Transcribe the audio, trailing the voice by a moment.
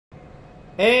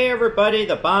Hey everybody,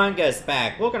 the Banga's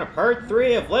back. Welcome to part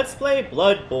 3 of Let's Play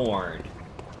Bloodborne.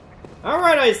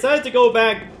 Alright, I decided to go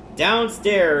back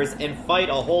downstairs and fight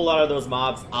a whole lot of those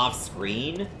mobs off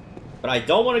screen. But I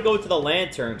don't want to go to the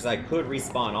lantern because I could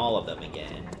respawn all of them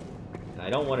again. And I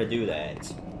don't want to do that.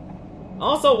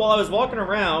 Also, while I was walking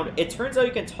around, it turns out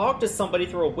you can talk to somebody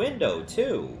through a window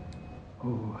too.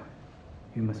 Oh,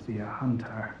 you must be a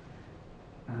hunter.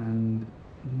 And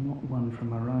not one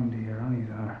from around here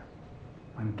either.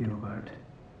 I'm Gilbert,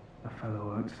 a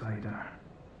fellow outsider.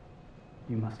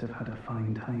 You must have had a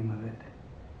fine time of it.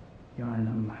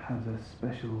 Yarnum has a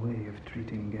special way of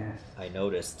treating guests. I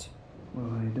noticed. Well,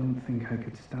 I don't think I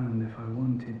could stand if I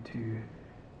wanted to,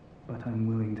 but I'm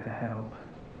willing to help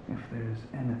if there's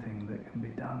anything that can be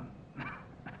done.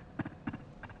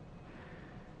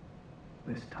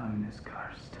 This town is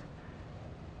cursed.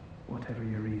 Whatever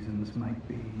your reasons might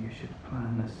be, you should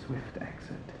plan a swift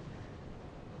exit.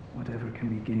 Whatever can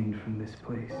be gained from this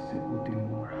place, it will do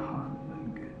more harm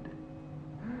than good.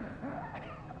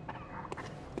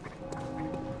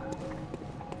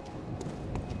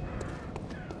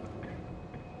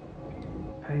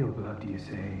 Pale blood, you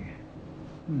say?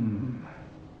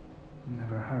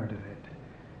 Never heard of it.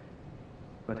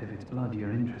 But if it's blood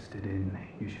you're interested in,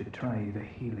 you should try the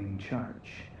Healing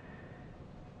Church.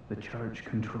 The church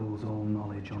controls all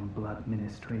knowledge on blood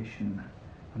ministration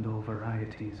and all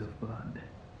varieties of blood.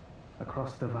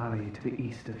 Across the valley to the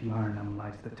east of Yarnum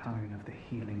lies the town of the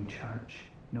Healing Church,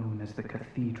 known as the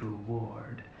Cathedral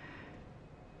Ward.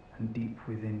 And deep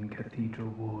within Cathedral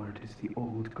Ward is the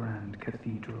old Grand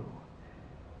Cathedral,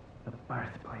 the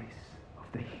birthplace of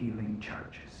the Healing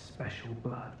Church's special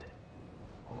blood.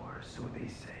 Or so they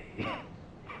say.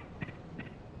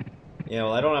 Yeah,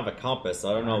 well, I don't have a compass,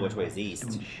 so I don't know which way is east.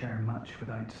 Don't share much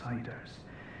with outsiders.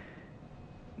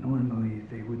 Normally,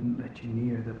 they wouldn't let you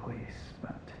near the place,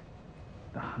 but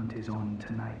the hunt is on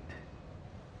tonight.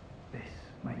 This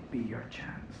might be your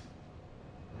chance.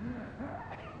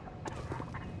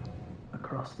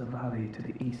 Across the valley to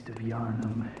the east of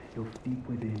Yarnum, you'll deep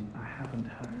within. I haven't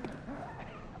heard.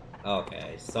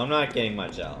 Okay, so I'm not getting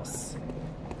much else.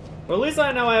 But at least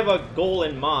I know I have a goal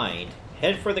in mind.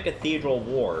 Head for the Cathedral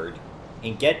Ward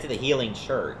and get to the Healing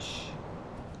Church.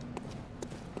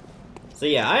 So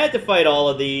yeah, I had to fight all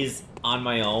of these on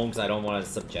my own because I don't want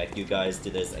to subject you guys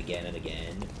to this again and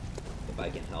again, if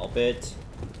I can help it.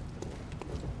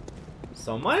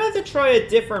 So I might have to try a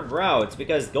different route,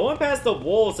 because going past the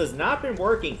wolves has not been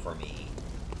working for me.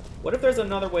 What if there's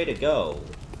another way to go?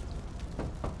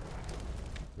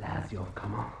 Lazio,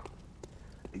 come on.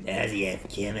 Lazio,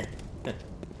 come on.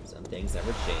 Some things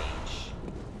never change.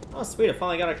 Oh sweet, I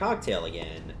finally got a cocktail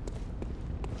again.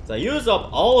 So I used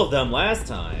up all of them last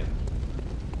time.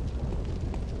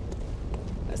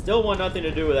 I still want nothing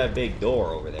to do with that big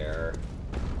door over there.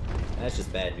 That's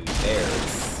just bad news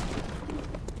bears.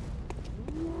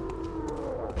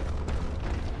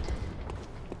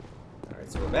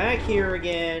 Alright, so we're back here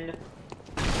again.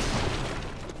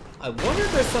 I wonder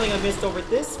if there's something I missed over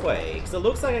this way, because it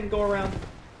looks like I can go around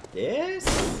this?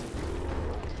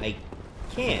 I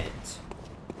can't.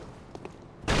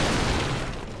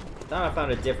 Thought I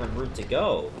found a different route to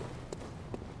go.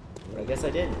 But I guess I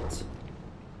didn't.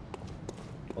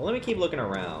 Well, let me keep looking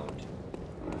around.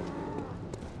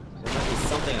 There might be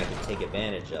something I can take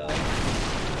advantage of.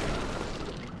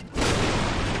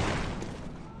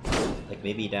 Like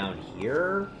maybe down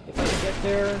here, if I can get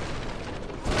there?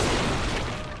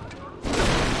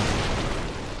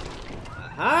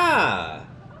 Aha!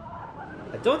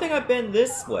 I don't think I've been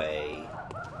this way.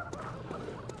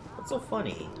 What's so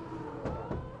funny?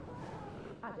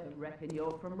 I don't reckon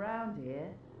you're from round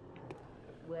here.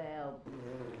 Well...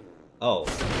 Oh.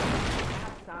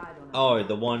 outside on Oh,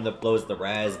 the one that blows the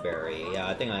raspberry. Yeah,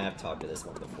 I think I have talked to this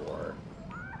one before.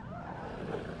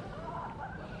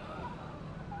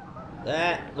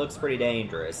 That looks pretty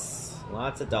dangerous.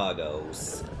 Lots of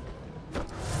doggos.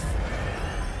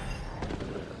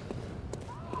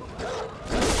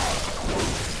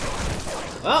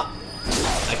 Well,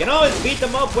 I can always beat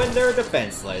them up when they're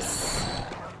defenseless.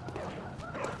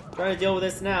 Trying to deal with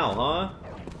this now, huh?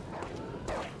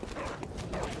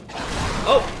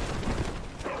 Oh!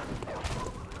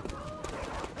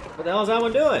 What the hell is that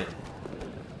one doing?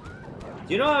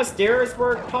 Do you know how stairs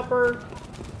work, pupper?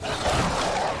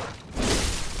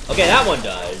 Okay, that one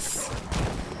does.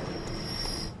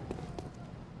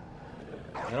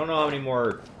 I don't know how many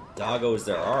more doggos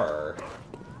there are,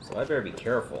 so I better be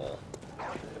careful.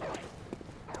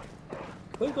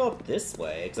 Could go up this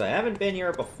way, because I haven't been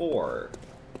here before.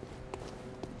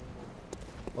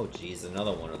 Oh geez,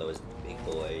 another one of those big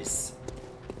boys.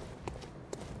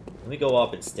 Let me go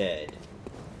up instead.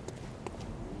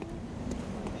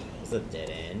 It's a dead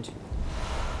end.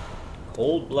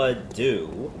 Cold Blood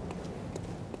Dew.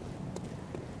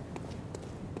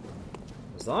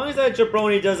 As long as that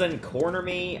jabroni doesn't corner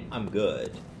me, I'm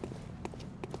good.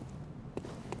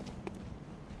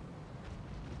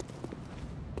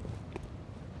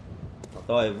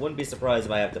 Although I wouldn't be surprised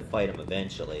if I have to fight him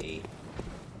eventually.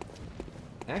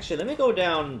 Actually, let me go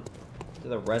down to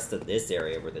the rest of this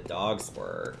area where the dogs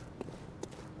were.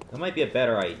 That might be a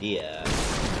better idea.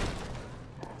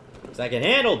 Because I can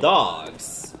handle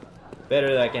dogs.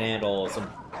 Better than I can handle some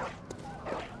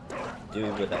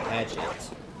dude with a hatchet.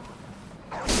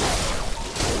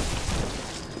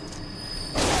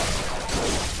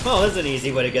 Oh, this is an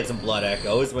easy way to get some blood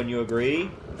echoes, wouldn't you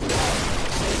agree?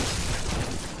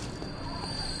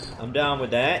 I'm down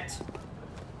with that.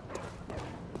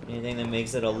 Anything that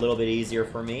makes it a little bit easier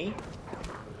for me.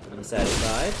 I'm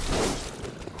satisfied.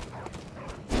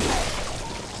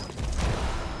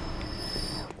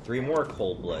 Three more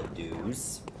Cold Blood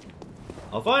Dews.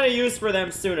 I'll find a use for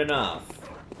them soon enough.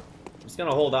 I'm just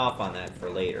gonna hold off on that for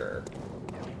later.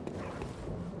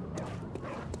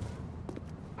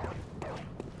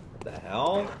 What the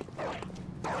hell?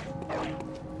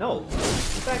 No!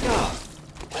 Get back off!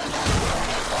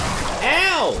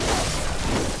 Ow!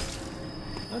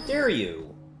 How dare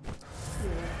you?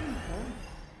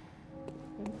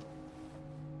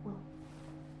 Well,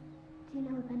 do you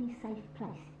know of any safe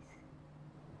places?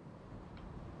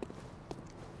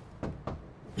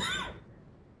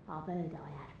 I've heard I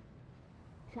have.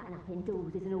 Shutting up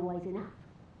indoors isn't always enough.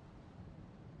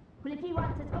 Well, if you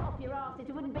once had got off your arse,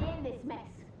 you wouldn't be in this mess.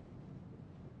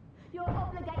 You're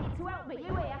obligated to help me, you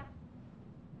hear?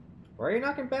 Why are you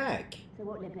knocking back? So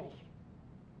what'll it be?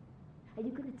 Are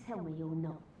you going to tell me you're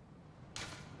not? Yeah,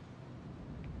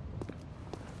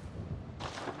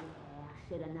 I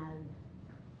should have known.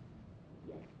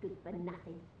 You're good for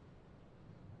nothing.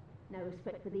 No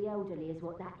respect for the elderly is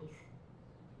what that is.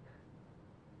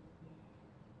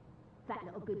 That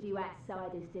little good you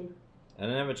outsiders do. I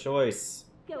didn't have a choice.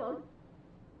 Go on.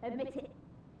 Admit it.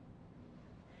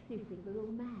 You think we're all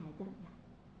mad, don't you?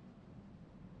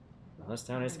 Well, this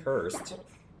town is cursed. Stop it.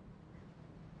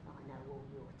 I know all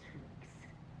your tricks.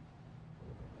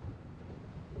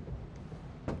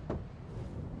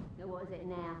 So what is it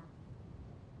now?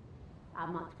 Are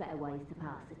much better ways to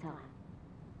pass the time.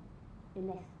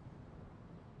 Unless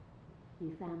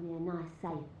you found me a nice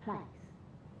safe place.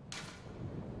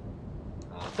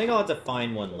 I think I'll have to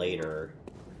find one later.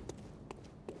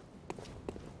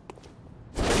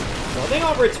 So I think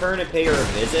I'll return and pay her a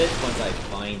visit once I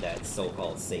find that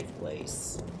so-called safe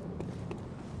place.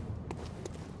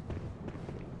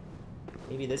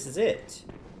 Maybe this is it.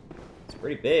 It's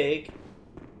pretty big.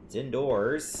 It's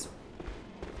indoors.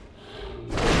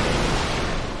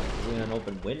 There's an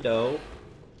open window.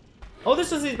 Oh, this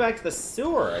just leads back to the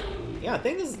sewer. Yeah, I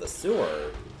think this is the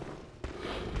sewer.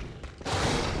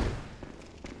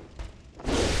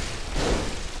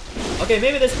 Okay,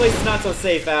 maybe this place is not so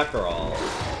safe after all.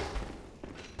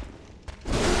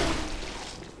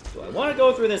 Do I want to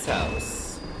go through this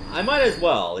house? I might as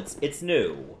well. It's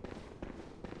new.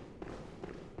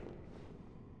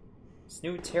 It's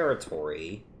new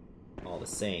territory. All the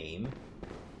same.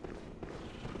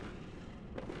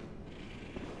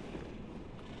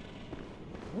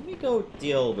 Let me go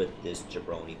deal with this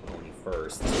jabroni pony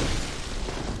first.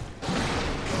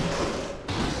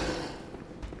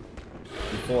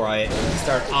 Before I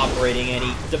start operating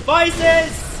any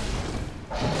devices!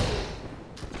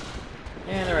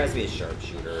 And there has to be a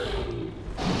sharpshooter.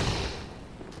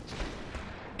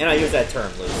 And I use that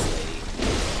term loosely.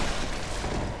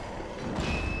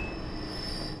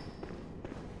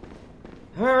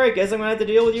 Alright, guess I'm gonna have to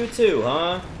deal with you too,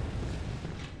 huh?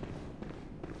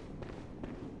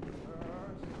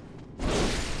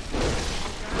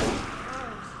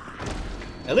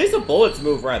 At least the bullets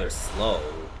move rather slow.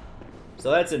 So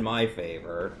that's in my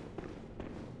favor.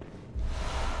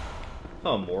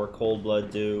 Oh, more Cold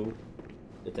Blood Dew.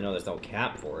 Good to know there's no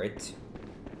cap for it.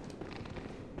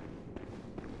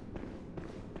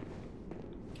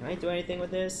 Can I do anything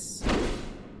with this?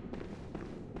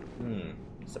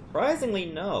 Surprisingly,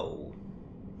 no.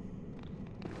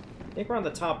 I think we're on the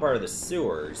top part of the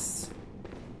sewers.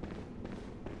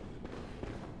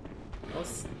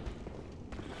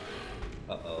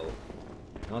 Uh-oh.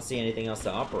 I don't see anything else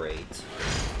to operate.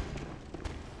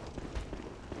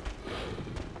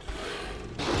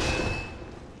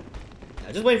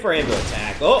 I'm just waiting for him to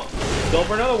attack. Oh! He's going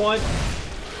for another one!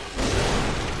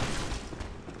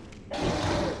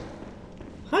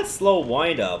 That slow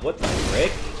wind-up. What the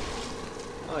frick?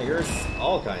 Oh, you're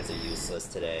all kinds of useless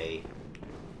today.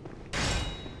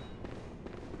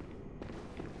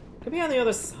 Come Could be on the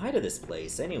other side of this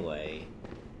place, anyway.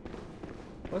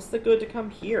 What's the good to come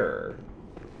here?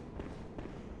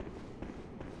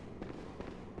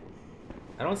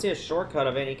 I don't see a shortcut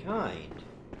of any kind.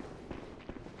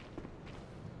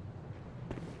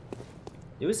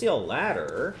 Do we see a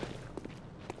ladder?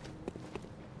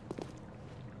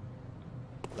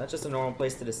 That's just a normal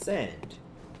place to descend.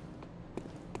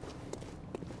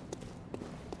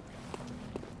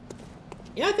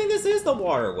 Yeah, I think this is the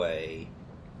waterway.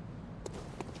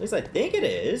 At least I think it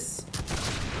is.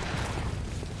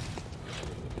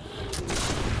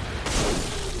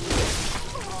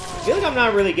 I feel like I'm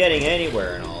not really getting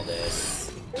anywhere in all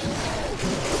this.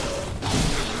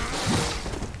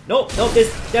 Nope,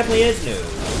 this definitely is new.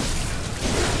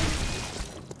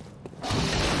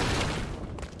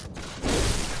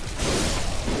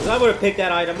 Because I would have picked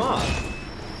that item up.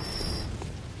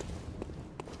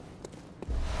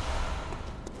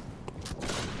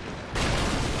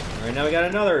 Alright, now we got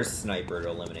another sniper to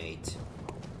eliminate.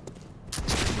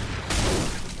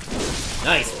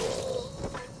 Nice!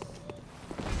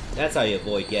 That's how you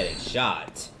avoid getting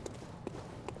shot.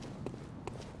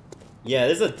 Yeah,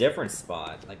 this is a different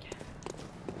spot. Like,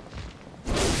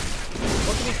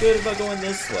 what can be good about going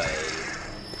this way?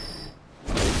 I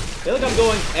feel like I'm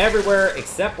going everywhere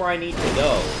except where I need to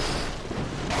go.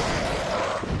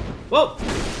 Whoa!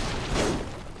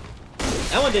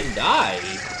 That one didn't die.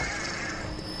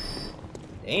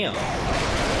 Damn.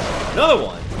 Another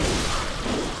one!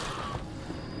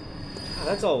 God,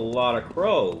 that's a lot of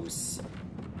crows.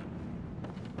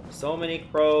 So many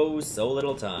crows, so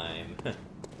little time.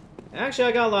 Actually,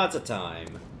 I got lots of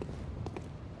time.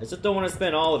 I just don't want to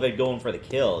spend all of it going for the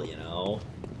kill, you know?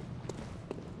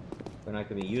 We're not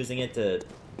going to be using it to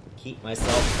keep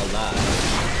myself alive.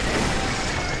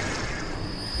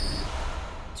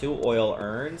 2 oil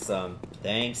urns,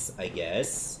 thanks, I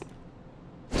guess.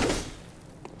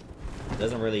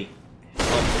 Doesn't really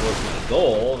help towards my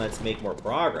goal, and that's make more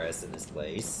progress in this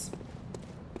place.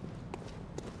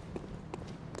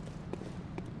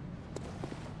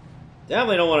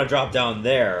 Definitely don't want to drop down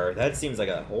there. That seems like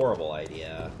a horrible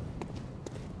idea.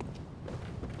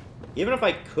 Even if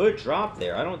I could drop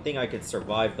there, I don't think I could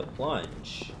survive the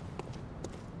plunge.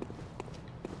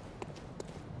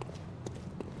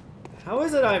 How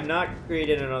is it I've not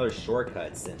created another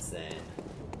shortcut since then?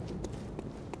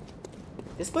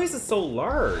 This place is so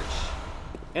large,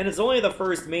 and it's only the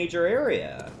first major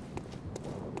area.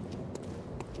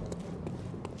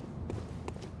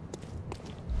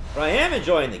 But I am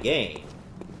enjoying the game.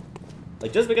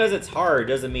 Like, just because it's hard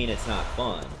doesn't mean it's not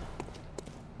fun.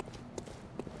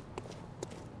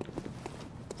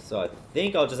 So I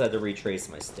think I'll just have to retrace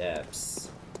my steps.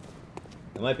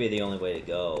 That might be the only way to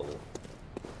go.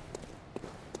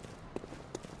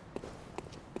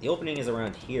 The opening is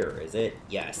around here, is it?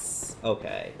 Yes.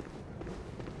 Okay.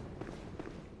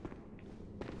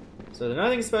 So there's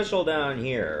nothing special down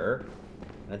here.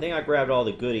 I think I grabbed all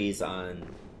the goodies on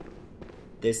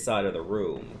this side of the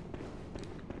room.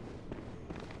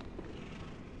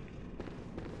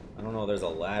 I don't know if there's a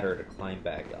ladder to climb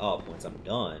back up once I'm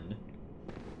done.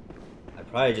 I'd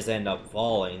probably just end up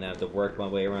falling and have to work my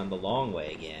way around the long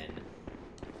way again.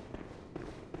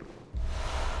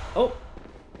 Oh!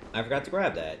 I forgot to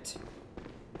grab that.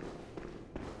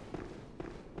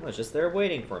 Oh, it's just there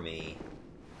waiting for me.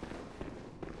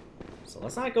 So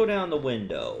let's not go down the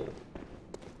window.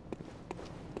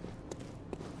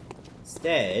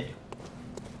 Instead,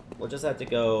 we'll just have to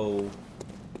go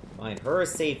find her a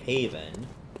safe haven.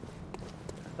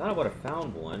 I thought I would have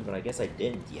found one, but I guess I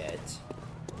didn't yet.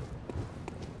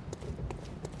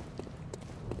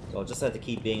 So I'll just have to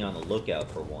keep being on the lookout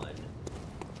for one.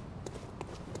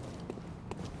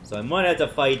 So I might have to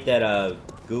fight that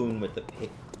goon with the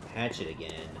hatchet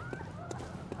again.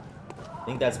 I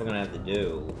think that's what I'm gonna have to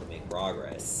do to make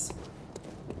progress.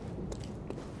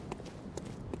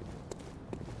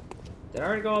 Did I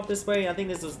already go up this way? I think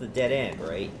this was the dead end,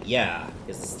 right? Yeah,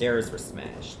 because the stairs were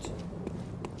smashed.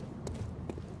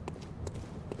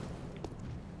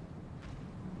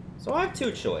 So I have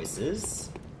 2 choices.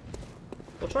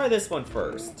 We'll try this one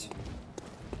first.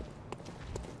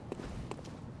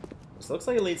 This looks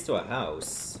like it leads to a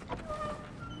house.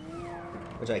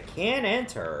 Which I can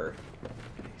enter.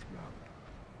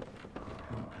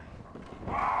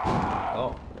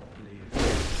 Oh.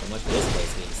 So much for this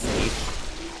place being safe.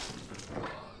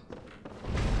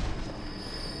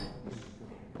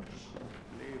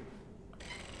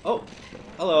 Oh,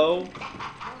 hello.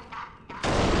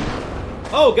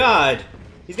 Oh god!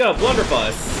 He's got a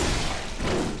blunderbuss.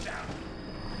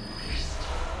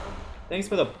 Thanks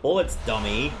for the bullets,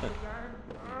 dummy.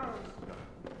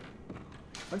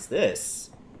 What's this?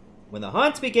 When the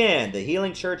hunt began, the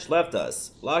healing church left us,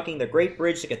 blocking the great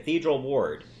bridge to Cathedral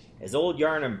Ward, as old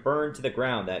Yarnum burned to the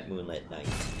ground that moonlit night.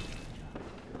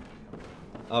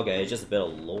 Okay, it's just a bit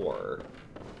of lore.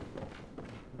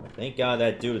 Thank God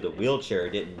that dude with the wheelchair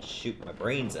didn't shoot my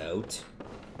brains out.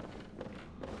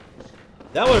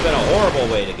 That would have been a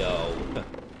horrible way to go.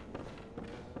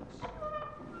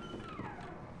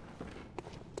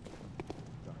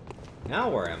 Now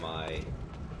where am I?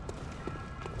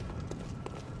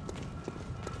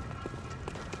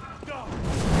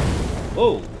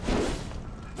 Whoa!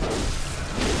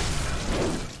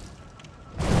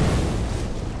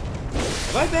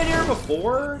 Have I been here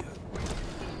before?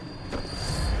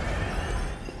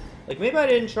 Like, maybe I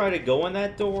didn't try to go in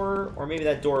that door, or maybe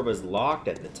that door was locked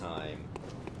at the time.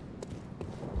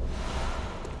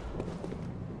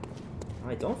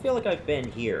 I don't feel like I've been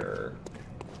here.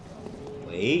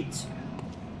 Wait.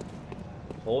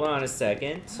 Hold on a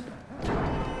second.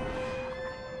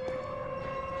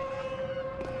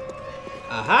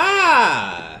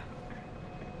 Aha!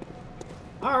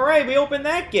 Alright, we opened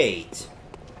that gate.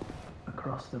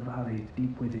 Across the valley,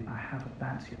 deep within, I haven't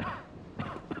that's yet.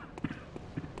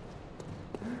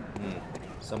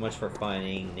 So much for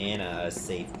finding Nana a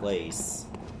safe place.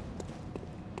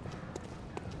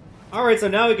 Alright, so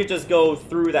now we could just go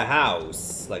through the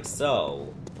house, like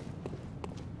so.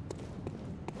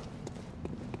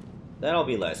 That'll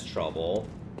be less trouble.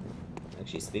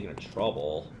 Actually, speaking of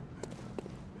trouble,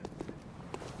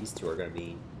 these two are gonna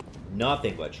be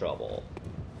nothing but trouble.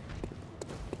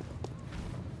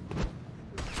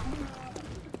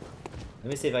 Let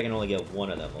me see if I can only get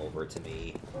one of them over to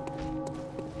me.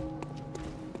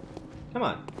 Come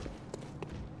on.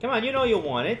 Come on, you know you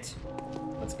want it.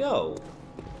 Let's go.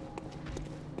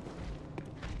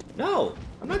 No,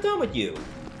 I'm not done with you.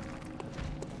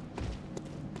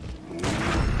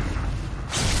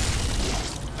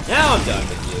 Now I'm done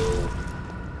with you.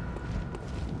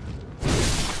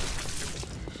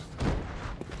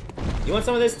 You want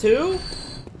some of this too?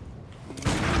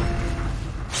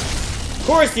 Of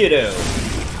course you do.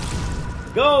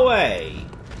 Go away.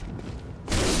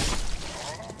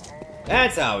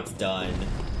 That's how it's done.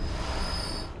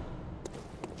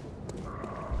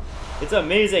 It's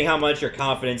amazing how much your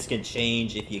confidence can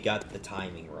change if you got the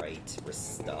timing right for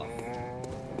stuff.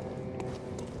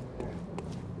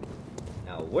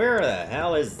 Now, where the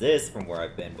hell is this from where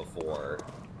I've been before?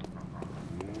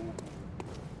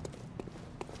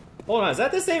 Hold on, is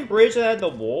that the same bridge that had the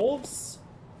wolves?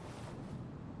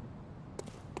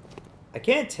 I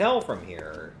can't tell from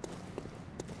here.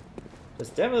 This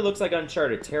definitely looks like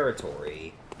uncharted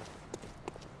territory.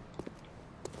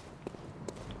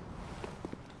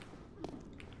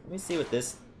 Let me see what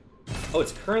this... Oh,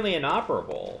 it's currently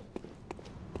inoperable.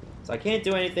 So I can't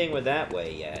do anything with that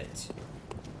way yet.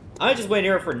 I just went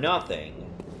here for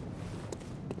nothing.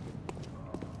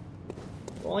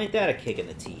 Well, ain't that a kick in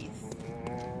the teeth?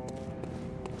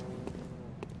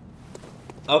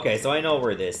 Okay, so I know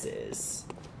where this is.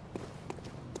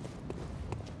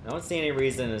 I don't see any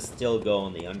reason to still go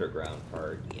in the underground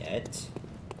part yet.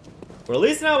 But at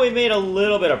least now we made a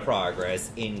little bit of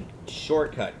progress in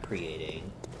shortcut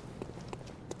creating.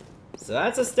 So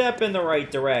that's a step in the right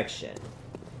direction.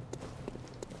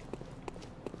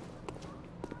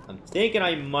 I'm thinking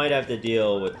I might have to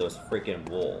deal with those freaking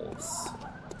wolves.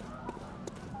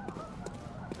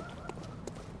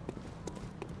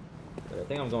 But I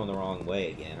think I'm going the wrong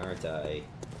way again, aren't I?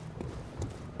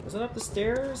 Was it up the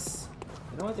stairs?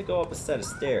 I don't have to go up a set of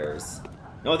stairs.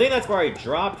 No, I think that's where I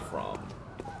dropped from.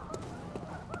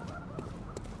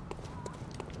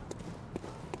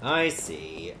 I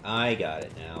see. I got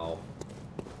it now.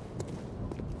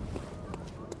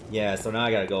 Yeah, so now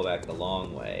I gotta go back the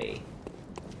long way.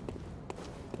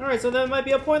 Alright, so that might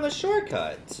be a pointless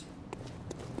shortcut.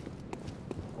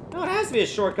 No, it has to be a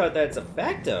shortcut that's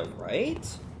effective, right?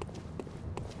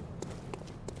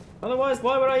 Otherwise,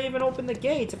 why would I even open the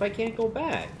gate if I can't go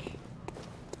back?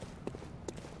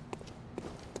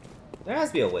 There has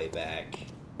to be a way back.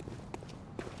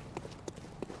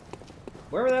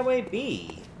 Where would that way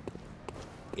be?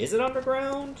 Is it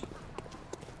underground?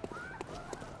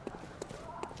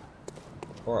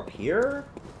 Or up here?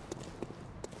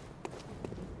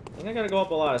 I think I gotta go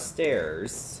up a lot of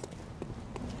stairs.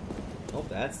 Nope,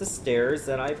 that's the stairs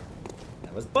that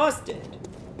was busted.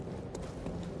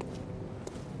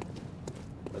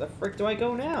 Where the frick do I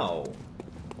go now?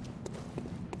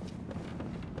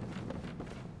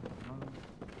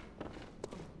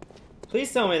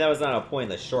 Please tell me that was not a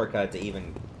pointless shortcut to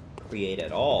even create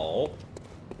at all.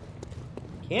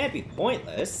 Can't be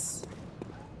pointless.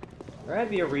 There had to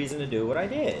be a reason to do what I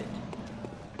did.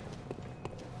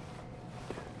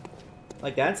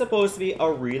 Like, that's supposed to be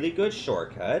a really good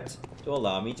shortcut to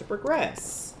allow me to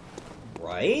progress.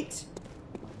 Right?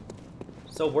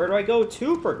 So where do I go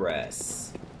to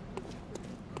progress?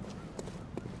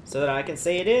 So that I can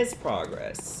say it is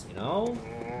progress, you know?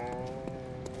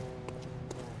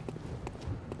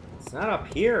 It's not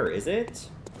up here, is it?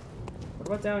 What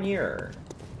about down here?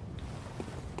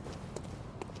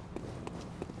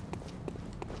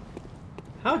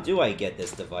 How do I get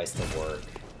this device to work?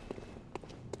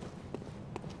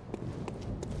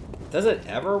 Does it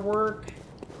ever work?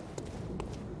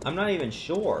 I'm not even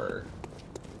sure.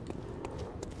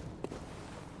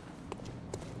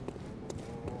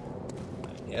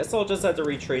 I guess I'll just have to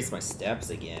retrace my steps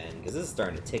again, because this is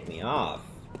starting to tick me off.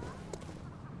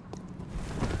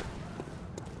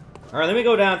 Alright, let me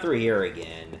go down through here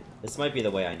again. This might be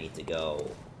the way I need to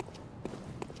go.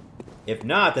 If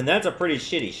not, then that's a pretty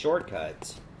shitty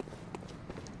shortcut.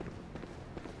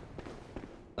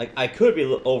 Like, I could be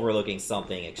overlooking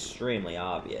something extremely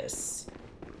obvious.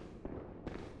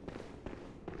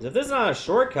 'Cause if this is not a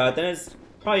shortcut, then it's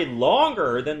probably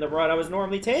longer than the route I was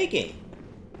normally taking.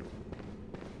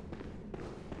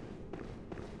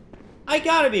 I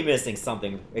gotta be missing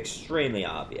something extremely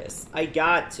obvious. I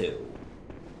got to.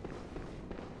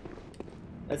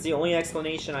 That's the only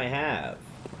explanation I have.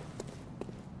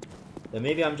 Then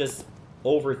maybe I'm just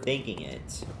overthinking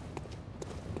it.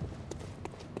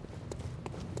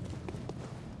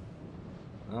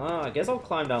 I guess I'll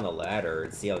climb down the ladder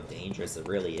and see how dangerous it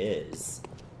really is.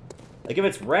 Like, if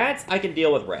it's rats, I can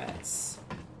deal with rats.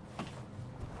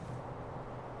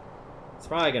 It's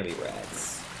probably gonna be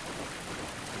rats.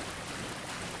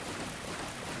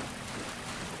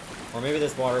 Or maybe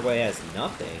this waterway has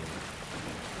nothing.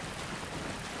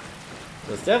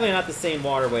 So it's definitely not the same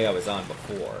waterway I was on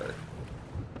before.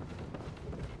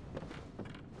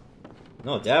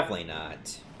 No, definitely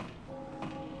not.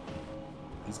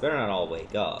 He's better not all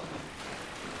wake up.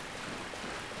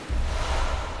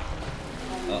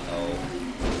 Uh-oh.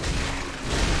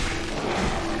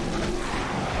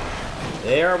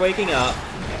 They are waking up.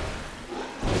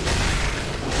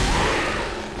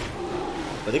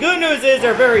 But the good news is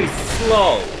they're very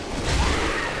slow.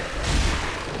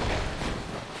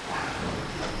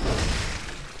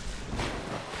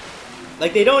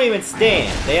 Like, they don't even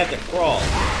stand. They have to crawl.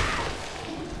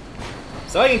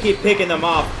 So I can keep picking them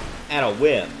off at a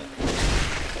whim.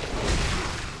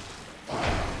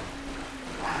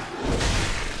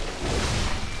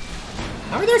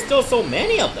 How are there still so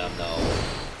many of them, though?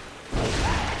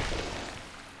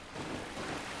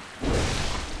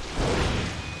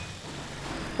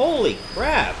 Holy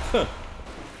crap!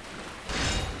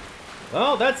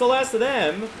 Well, that's the last of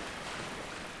them.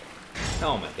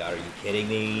 Oh my god, are you kidding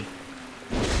me?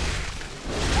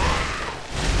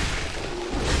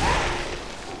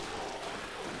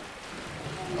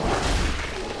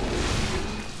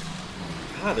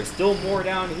 God, there's still more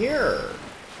down here.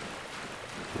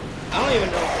 I don't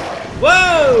even know.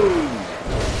 Whoa!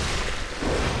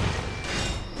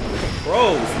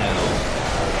 Crows now.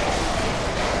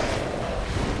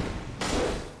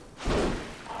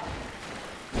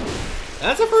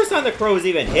 That's the first time the crows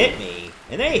even hit me.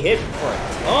 And they hit for a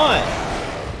ton.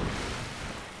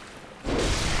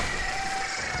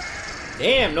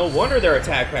 Damn, no wonder their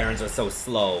attack patterns are so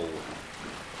slow.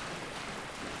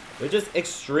 They're just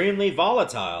extremely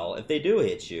volatile if they do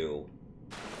hit you.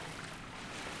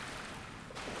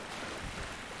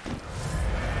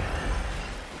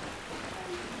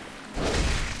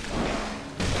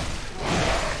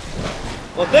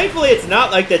 Well, thankfully it's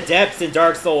not like the depths in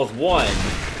Dark Souls 1.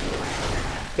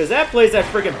 Because that place had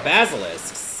freaking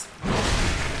basilisks.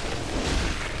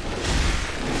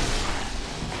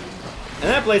 And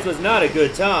that place was not a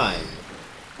good time.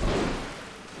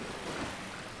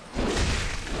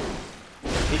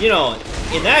 You know,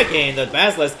 in that game, the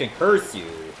basilisk can curse you.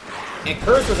 And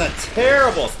curse was a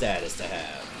terrible status to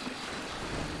have.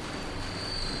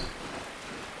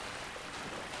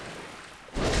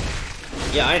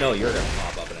 Yeah, I know you're gonna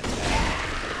pop up and attack.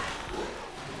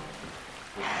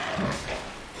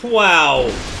 Wow!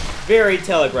 Very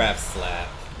telegraphed slap.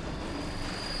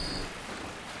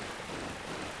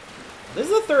 This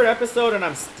is the third episode and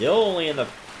I'm still only in the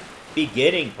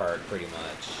beginning part, pretty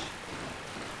much.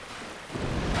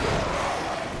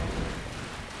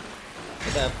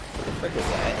 What the frick is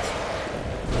that?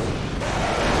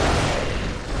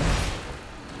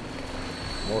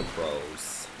 More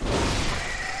crows.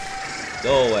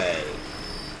 Go away.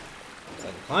 So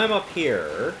I can climb up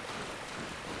here.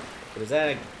 But is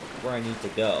that where I need to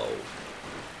go?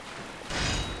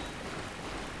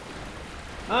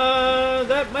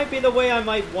 That might be the way I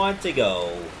might want to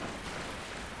go.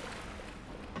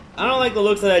 I don't like the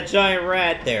looks of that giant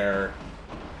rat there.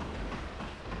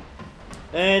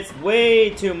 And it's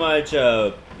way too much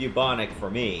bubonic for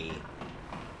me.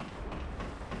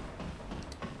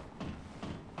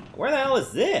 Where the hell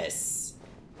is this?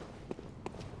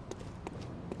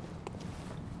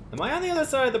 Am I on the other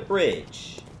side of the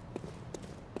bridge?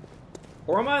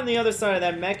 Or am I on the other side of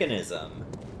that mechanism?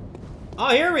 Oh,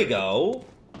 here we go!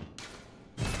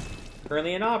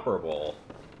 Currently inoperable.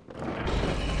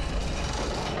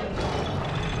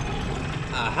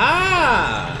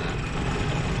 Aha!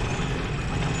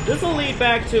 This will lead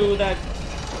back to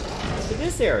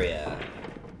this area.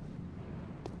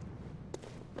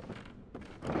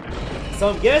 So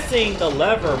I'm guessing the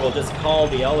lever will just call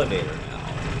the elevator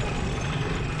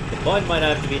now. The button might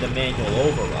have to be the manual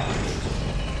override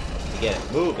to get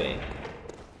it moving.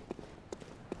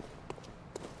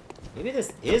 Maybe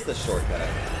this is the shortcut I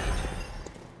need.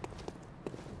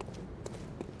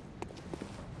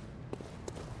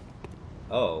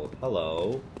 Oh,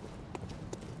 hello.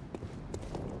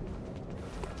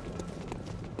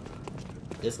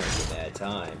 This might be a bad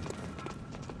time.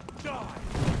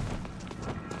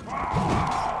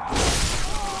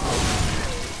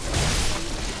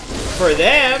 For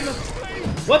them?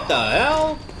 What the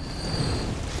hell?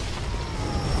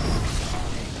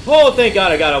 Oh, thank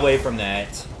God I got away from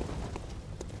that.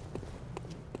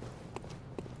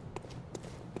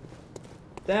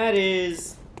 That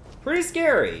is pretty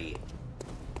scary.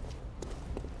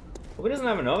 Hope he doesn't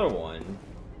have another one.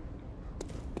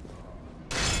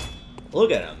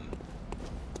 Look at him.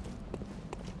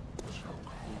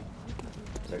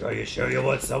 He's like, are you sure you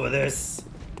want some of this?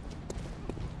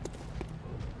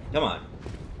 Come on.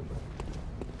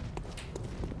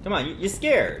 Come on, you're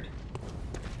scared.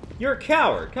 You're a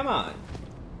coward, come on.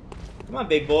 Come on,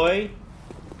 big boy.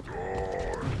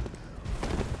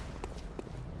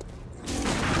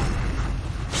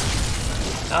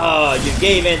 Oh, you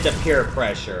gave in to peer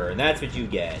pressure, and that's what you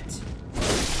get.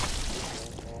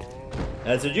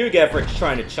 That's what you get for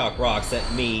trying to chuck rocks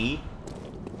at me.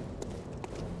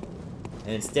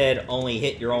 And instead, only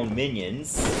hit your own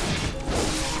minions.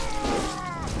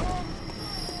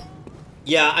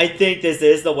 Yeah, I think this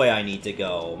is the way I need to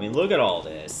go. I mean, look at all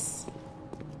this.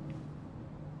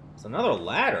 It's another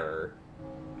ladder.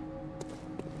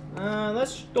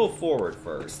 Let's go forward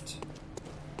first.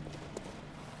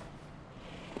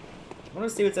 I want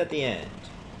to see what's at the end.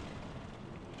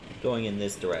 Going in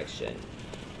this direction.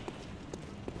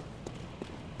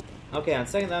 Okay, on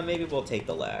second thought, maybe we'll take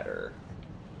the ladder.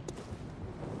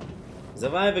 Because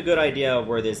if I have a good idea of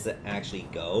where this actually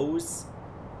goes,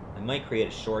 I might create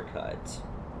a shortcut.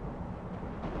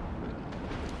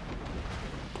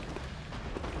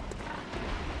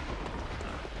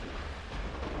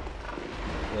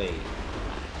 Wait.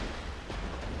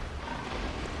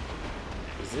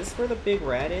 Is this where the big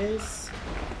rat is?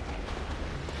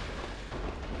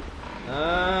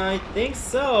 I think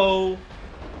so.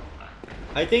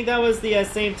 I think that was the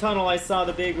same tunnel I saw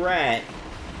the big rat.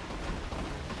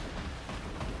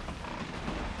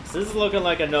 So this is looking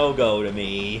like a no-go to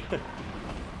me.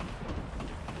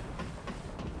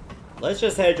 Let's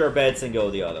just hedge our bets and go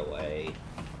the other way.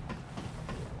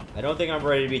 I don't think I'm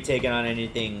ready to be taking on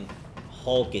anything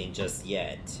hulking just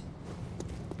yet.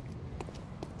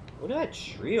 Look at that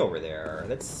tree over there.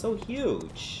 That's so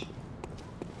huge.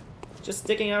 Just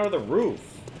sticking out of the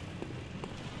roof.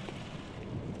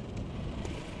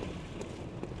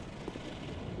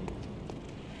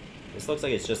 This looks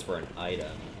like it's just for an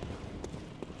item.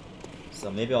 So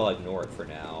maybe I'll ignore it for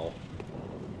now.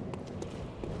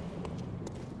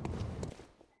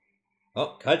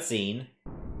 Oh, cutscene.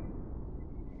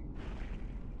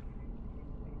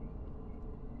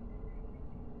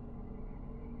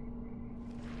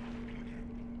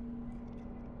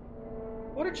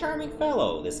 What a charming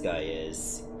fellow this guy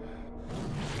is.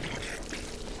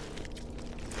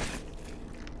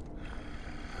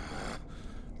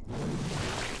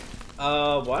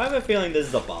 Well, I have a feeling this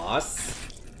is the boss.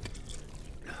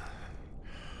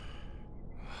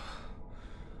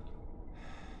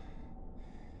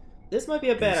 This might be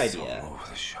a bad idea. All over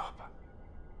the shop.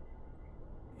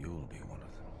 You'll be one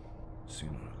of them,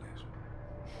 sooner or later.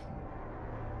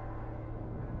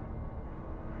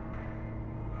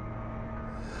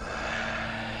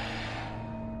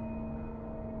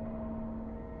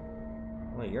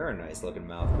 Well, you're a nice-looking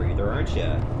mouth breather, aren't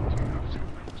you?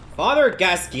 Father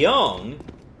Gascoigne?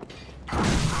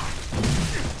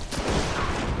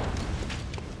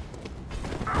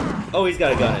 Oh, he's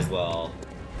got a gun as well.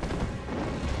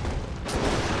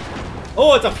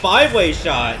 Oh, it's a 5-way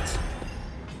shot!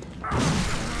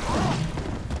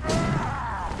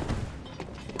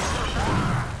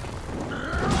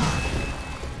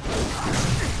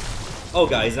 Oh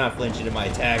god, he's not flinching to my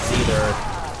attacks either.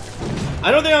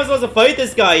 I don't think I'm supposed to fight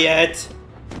this guy yet.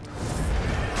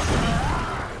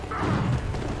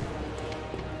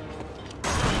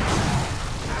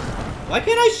 Why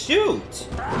can't I shoot?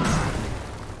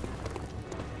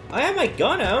 I have my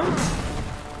gun out.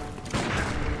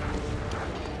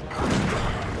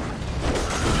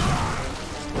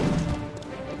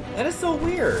 That is so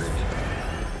weird.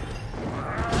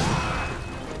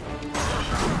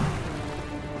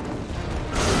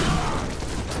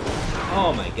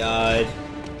 Oh my god.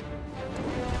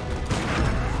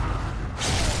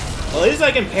 Well, at least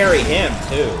I can parry him,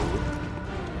 too.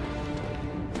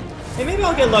 Hey, maybe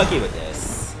I'll get lucky with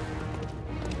this.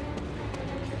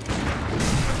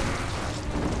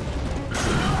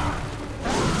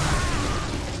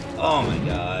 Oh my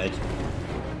god.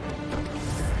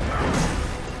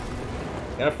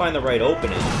 Gotta find the right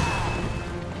opening.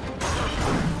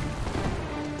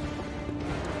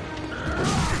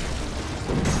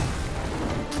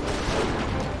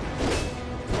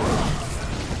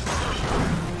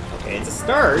 Okay, it's a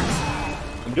start.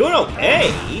 I'm doing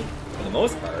okay, for the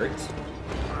most part.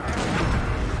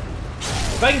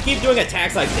 If I can keep doing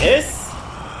attacks like this,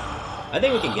 I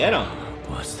think we can get him.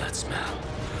 What's that smell?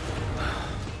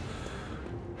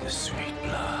 The sweet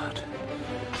blood.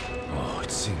 Oh,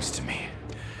 it sings to me.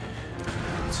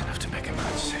 It's enough to make a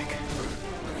man sick.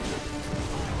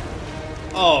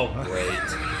 Oh,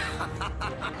 great.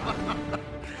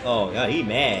 Oh, yeah, he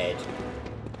mad.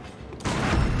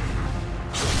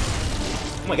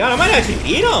 Oh my god, I might actually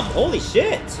beat him! Holy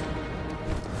shit!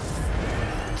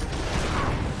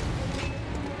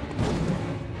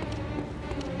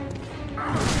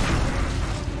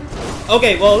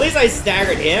 Okay, well, at least I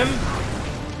staggered him.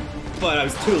 But I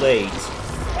was too late.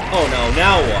 Oh no,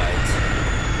 now what?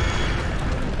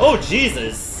 Oh,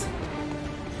 Jesus!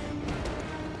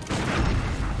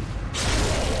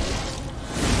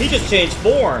 He just changed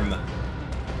form!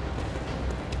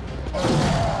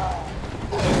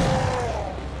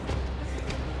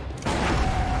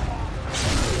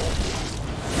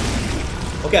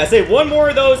 Okay, I say one more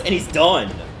of those and he's done.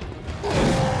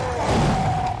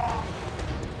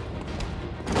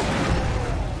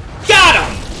 Got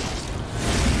him!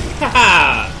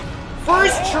 Haha!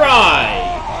 First try!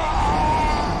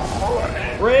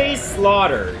 Prey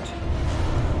slaughtered.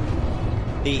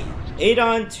 The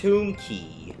Adon Tomb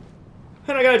Key.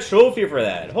 And I got a trophy for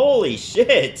that. Holy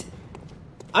shit!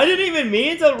 I didn't even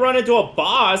mean to run into a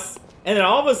boss, and then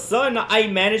all of a sudden I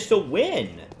managed to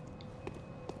win.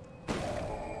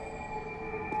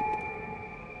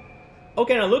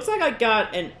 Okay, now it looks like I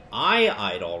got an eye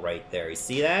idol right there. You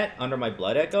see that? Under my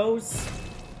blood echoes?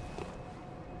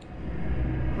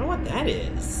 I don't know what that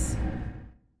is.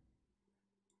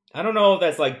 I don't know if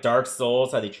that's like Dark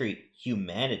Souls, how they treat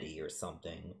humanity or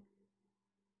something.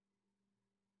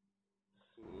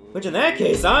 Which in that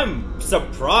case, I'm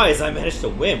surprised I managed to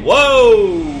win.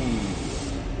 Whoa!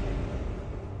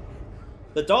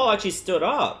 The doll actually stood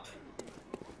up.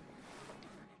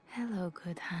 Hello,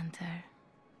 good hunter.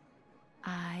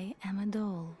 I am a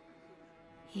doll,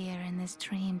 here in this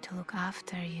dream to look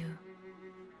after you.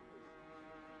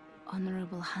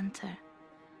 Honorable hunter,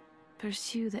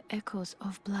 pursue the echoes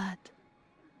of blood,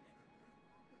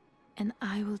 and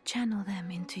I will channel them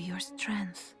into your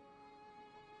strength.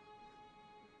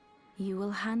 You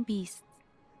will hunt beasts,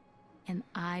 and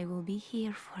I will be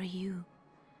here for you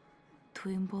to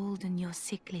embolden your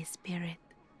sickly spirit.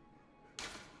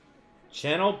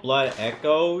 Channel blood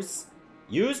echoes?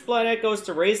 Use blood echoes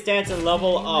to raise stats and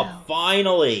level up,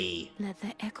 finally! Let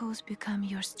the echoes become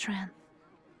your strength.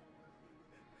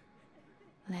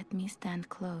 Let me stand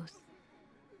close.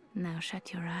 Now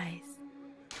shut your eyes.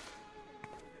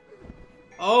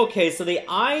 Okay, so the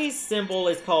eye symbol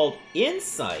is called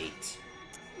Insight.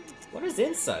 What is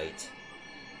Insight?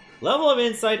 Level of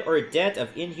Insight or debt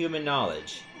of inhuman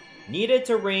knowledge. Needed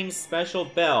to ring special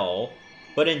bell,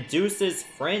 but induces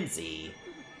frenzy.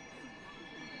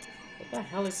 What the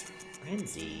hell is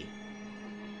frenzy?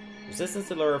 Resistance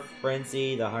to lure of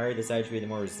frenzy. The higher this attribute, the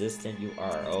more resistant you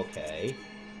are. Okay.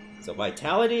 So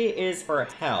vitality is for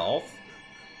health.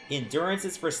 Endurance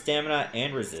is for stamina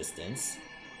and resistance.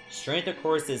 Strength, of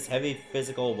course, is heavy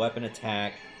physical weapon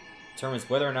attack. Determines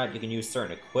whether or not you can use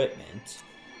certain equipment.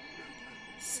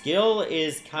 Skill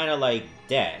is kind of like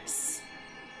dex.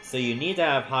 So you need to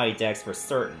have high dex for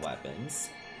certain weapons.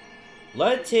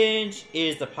 Blood Tinge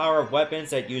is the power of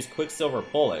weapons that use quicksilver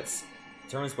bullets.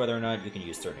 Determines whether or not you can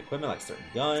use certain equipment, like certain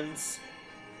guns.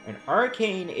 And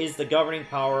Arcane is the governing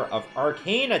power of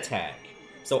arcane attack.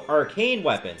 So arcane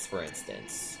weapons, for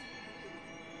instance.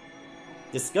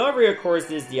 Discovery, of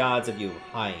course, is the odds of you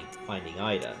finding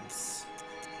items.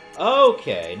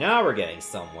 Okay, now we're getting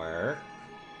somewhere.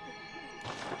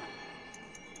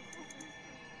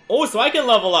 Oh, so I can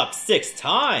level up 6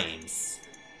 times!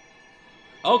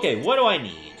 Okay, what do I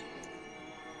need?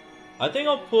 I think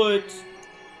I'll put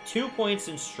 2 points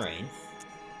in strength.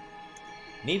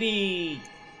 Maybe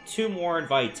 2 more in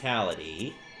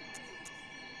vitality.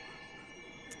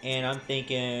 And I'm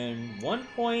thinking 1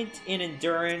 point in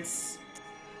endurance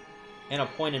and a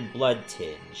point in blood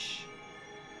tinge.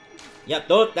 Yep,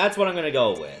 that's what I'm gonna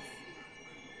go with.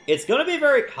 It's gonna be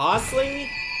very costly,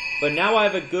 but now I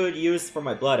have a good use for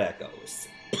my blood echoes.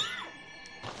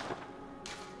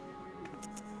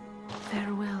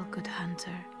 Farewell, good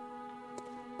hunter.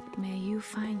 May you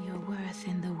find your worth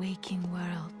in the waking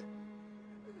world.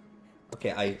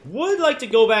 Okay, I would like to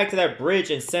go back to that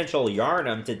bridge in Central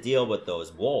Yharnam to deal with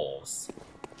those wolves.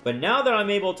 But now that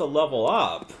I'm able to level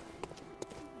up,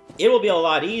 it will be a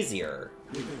lot easier.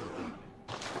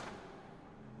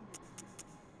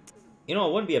 You know,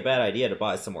 it wouldn't be a bad idea to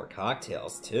buy some more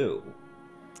cocktails, too.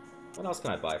 What else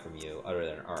can I buy from you, other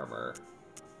than armor?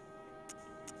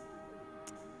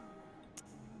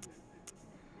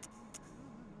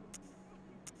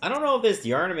 I don't know if this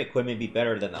Yharnam equipment would be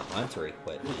better than the Hunter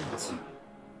equipment.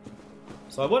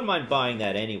 So I wouldn't mind buying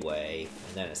that anyway,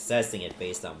 and then assessing it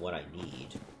based on what I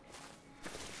need.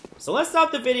 So let's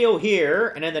stop the video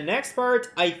here, and in the next part,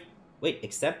 wait,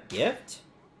 accept gift?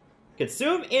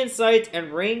 Consume insight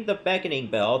and ring the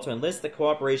beckoning bell to enlist the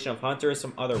cooperation of hunters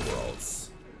from other worlds.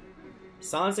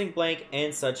 Silencing blank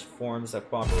and such forms of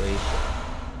cooperation.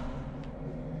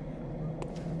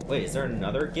 Wait, is there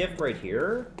another gift right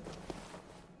here?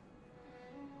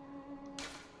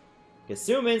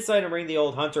 Consume insight and ring the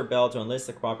old hunter bell to enlist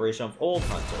the cooperation of old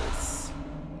hunters.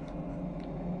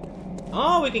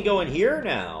 Oh, we can go in here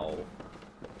now.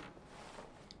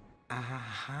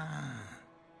 Aha.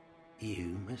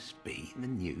 You must be the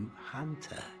new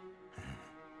hunter.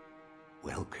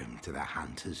 Welcome to the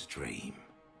hunter's dream.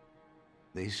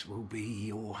 This will be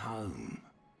your home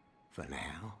for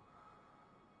now.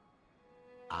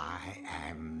 I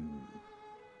am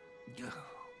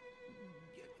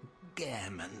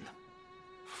Gammon,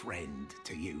 friend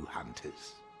to you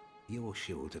hunters. You're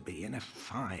sure to be in a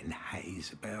fine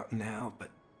haze about now,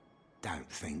 but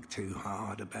don't think too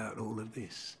hard about all of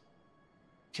this.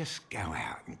 Just go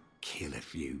out and kill a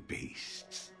few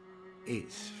beasts.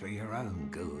 It's for your own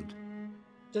good.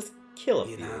 Just kill a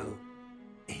few. You know,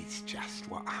 it's just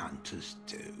what hunters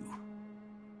do.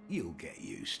 You'll get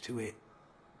used to it.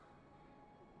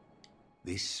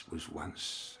 This was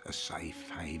once a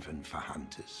safe haven for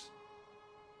hunters.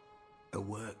 A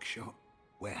workshop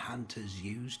where hunters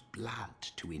used blood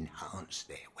to enhance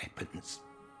their weapons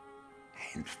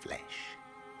and flesh.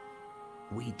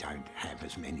 We don't have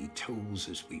as many tools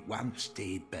as we once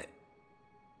did, but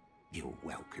you're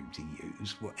welcome to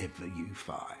use whatever you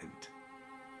find.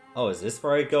 Oh, is this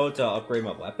where I go to upgrade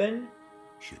my weapon?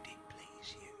 Should it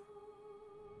please you.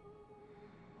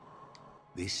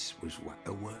 This was what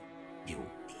the work you'll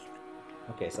even.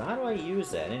 Okay, so how do I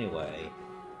use that anyway?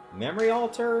 Memory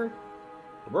altar?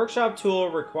 The workshop tool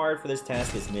required for this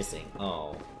task is missing.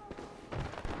 Oh.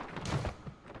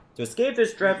 To escape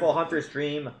this dreadful hunter's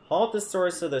dream, halt the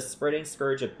source of the spreading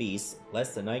scourge of beasts,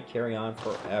 lest the night carry on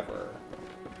forever.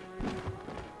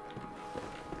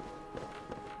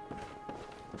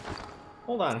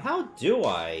 Hold on, how do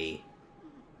I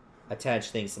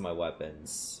attach things to my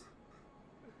weapons?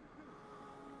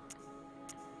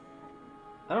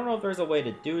 I don't know if there's a way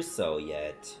to do so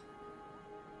yet.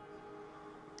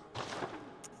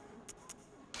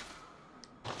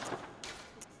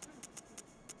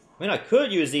 I mean, I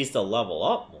could use these to level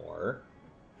up more.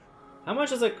 How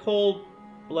much does a cold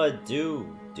blood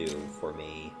do for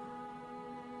me?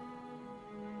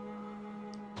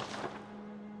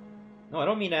 No, I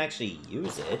don't mean to actually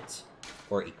use it.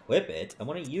 Or equip it. I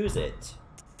want to use it.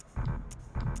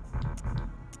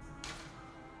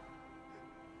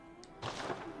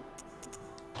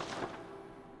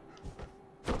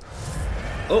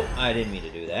 Oh, I didn't mean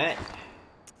to do that.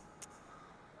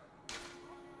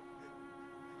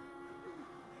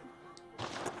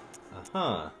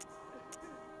 Uh-huh.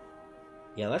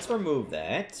 Yeah, let's remove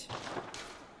that.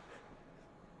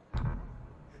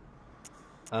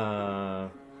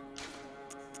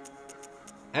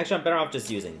 Actually, I'm better off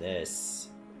just using this.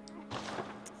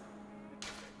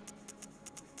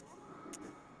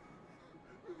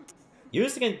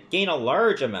 Use can gain a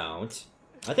large amount.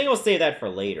 I think I'll save that for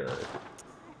later.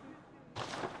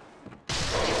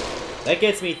 That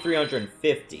gets me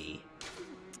 350.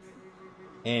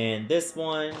 And this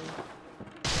one...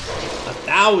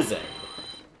 1,000!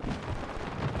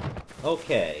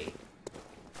 Okay.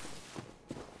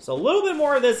 So So a little bit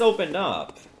more of this opened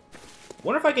up.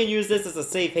 Wonder if I can use this as a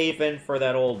safe haven for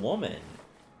that old woman.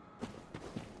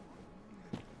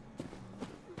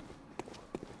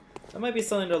 That might be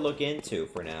something to look into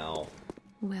for now.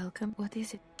 Welcome. What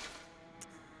is it?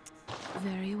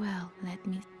 Very well. Let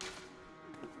me...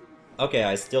 Okay,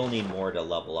 I still need more to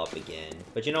level up again.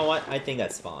 But you know what? I think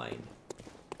that's fine.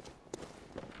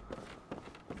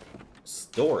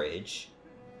 Storage.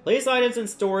 Place items in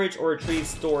storage or retrieve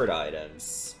stored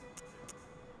items.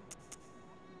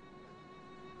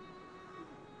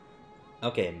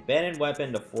 Okay, embedded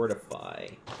weapon to fortify.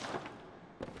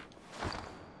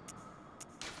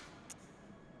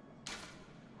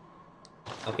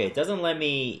 Okay, it doesn't let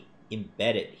me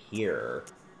embed it here.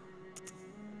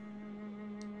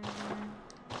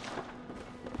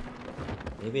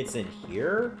 Maybe it's in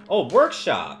here? Oh,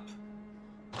 workshop!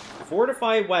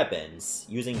 Fortify weapons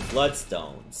using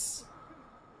bloodstones.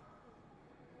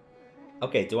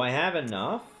 Okay, do I have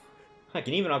enough? I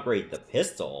can even upgrade the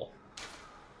pistol.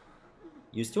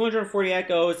 Use 240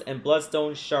 echoes and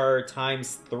bloodstone shard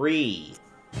times 3.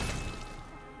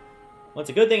 Well, it's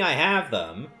a good thing I have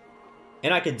them.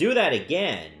 And I can do that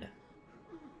again.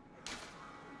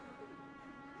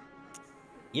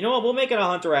 You know what? We'll make it a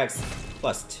Hunter X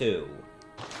plus 2.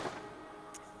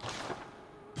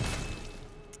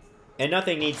 And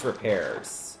nothing needs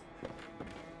repairs.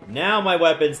 Now my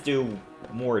weapons do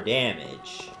more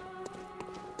damage.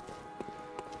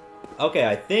 Okay,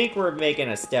 I think we're making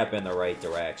a step in the right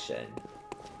direction.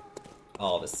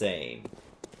 All the same.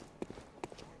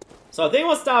 So I think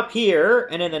we'll stop here,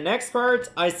 and in the next part,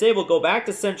 I say we'll go back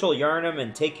to Central Yharnam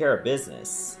and take care of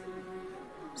business.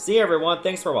 See you everyone,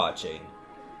 thanks for watching.